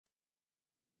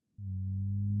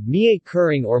Mie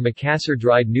kering or Makassar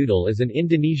dried noodle is an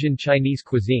Indonesian Chinese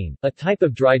cuisine, a type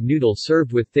of dried noodle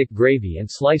served with thick gravy and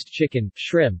sliced chicken,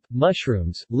 shrimp,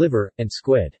 mushrooms, liver, and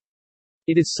squid.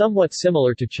 It is somewhat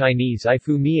similar to Chinese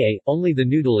ifu mie, only the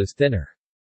noodle is thinner.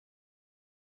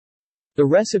 The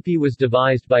recipe was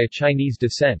devised by a Chinese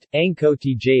descent, Ang Ko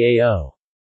Tjao.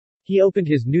 He opened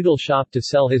his noodle shop to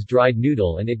sell his dried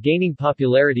noodle and it gaining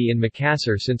popularity in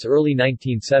Makassar since early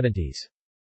 1970s.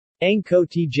 Ang Ko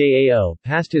Tjao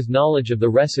passed his knowledge of the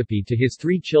recipe to his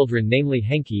three children, namely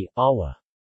Henki, Awa,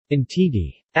 and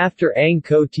Titi. After Ang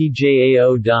Ko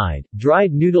Tjao died,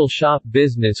 dried noodle shop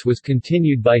business was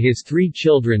continued by his three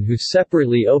children who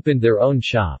separately opened their own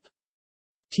shop.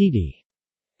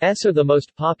 Titi's are the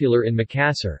most popular in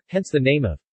Makassar, hence the name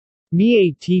of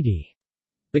Mie Titi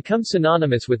becomes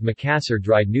synonymous with Makassar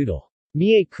dried noodle.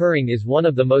 Mie kering is one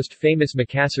of the most famous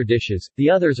Makassar dishes,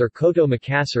 the others are Koto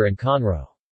Makassar and Conro.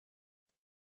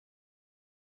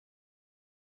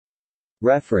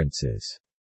 References